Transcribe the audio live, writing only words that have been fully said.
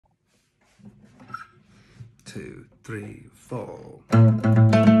2, 3, 4.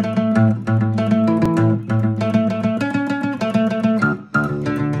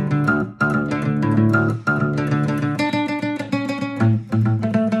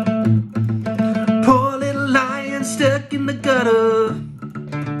 Poor little lion stuck in the gutter.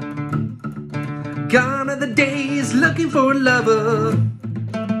 Gone are the days looking for a lover.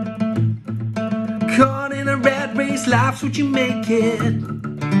 Caught in a rat race, life's what you make it.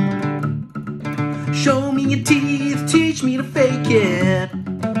 Show me your teeth, teach me to fake it.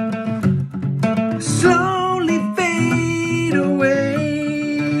 Slowly fade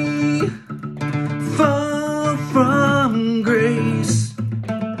away, fall from grace.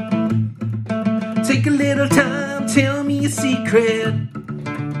 Take a little time, tell me your secret.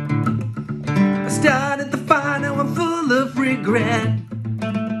 I started the fire, now I'm full of regret.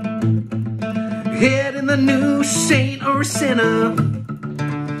 Head in the new saint or a sinner.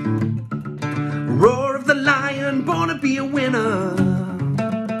 Roar of the lion, born to be a winner.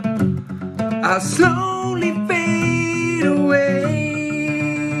 I'll slowly fade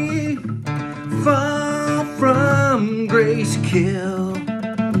away, fall from grace. Kill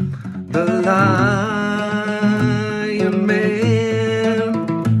the lion man.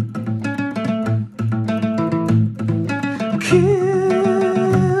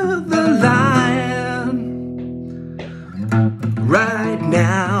 Kill the lion right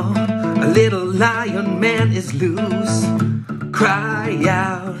now. A little lion man is loose. Cry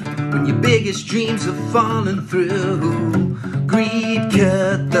out when your biggest dreams have fallen through. Greed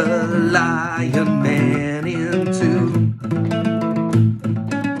cut the lion man in two.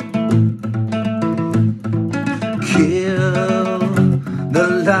 Kill the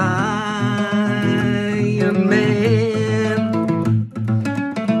lion man.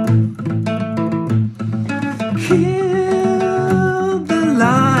 Kill the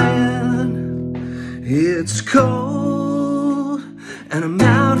lion. It's cold and I'm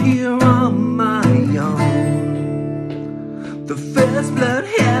out here on my own. The first blood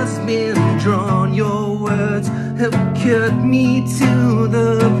has been drawn. Your words have cut me to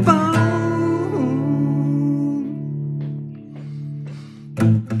the bone.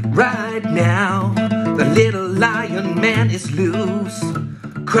 Right now, the little lion man is loose.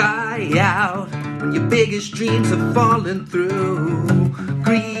 Cry out when your biggest dreams have fallen through.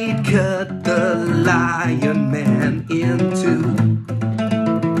 Greed cut the lion man in two.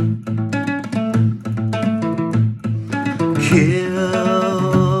 Kill